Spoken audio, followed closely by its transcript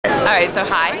Alright, so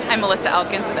hi, I'm Melissa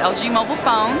Elkins with LG Mobile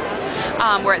Phones.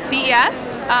 We're at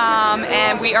CES,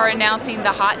 and we are announcing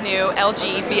the hot new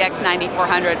LG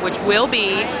VX9400, which will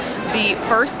be the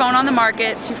first phone on the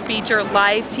market to feature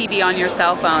live TV on your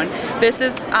cell phone. This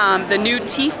is the new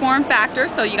T form factor,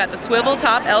 so you got the swivel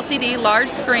top LCD large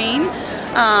screen,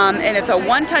 and it's a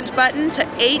one-touch button to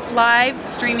 8 live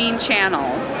streaming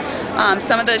channels.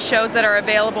 Some of the shows that are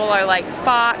available are like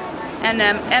Fox,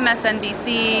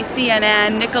 MSNBC,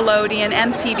 CNN, Nickelodeon,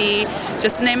 MTV,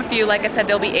 just to name a few. Like I said,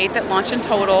 there'll be 8 that launch in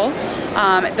total.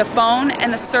 The phone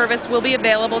and the service will be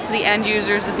available to the end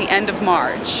users at the end of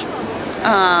March.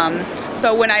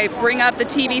 So when I bring up the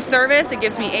TV service, it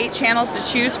gives me 8 channels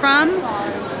to choose from.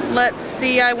 Let's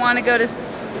see, I want to go to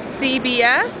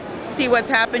CBS, see what's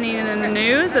happening in the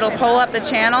news. It'll pull up the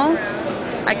channel.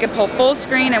 I can pull full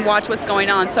screen and watch what's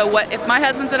going on. So if my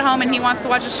husband's at home and he wants to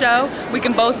watch a show, we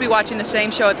can both be watching the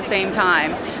same show at the same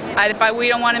time. We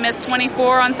don't want to miss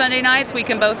 24 on Sunday nights, we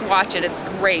can both watch it. It's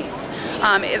great.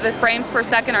 The frames per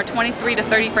second are 23 to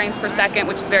 30 frames per second,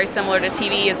 which is very similar to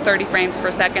TV is 30 frames per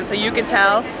second. So you can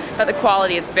tell that the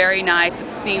quality is very nice,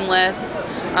 it's seamless,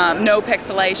 no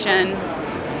pixelation.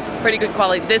 Pretty good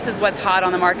quality. This is what's hot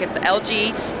on the market. It's the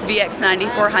LG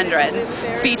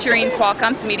VX9400, featuring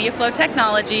Qualcomm's MediaFLO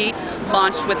technology,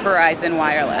 launched with Verizon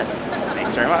Wireless.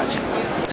 Thanks very much.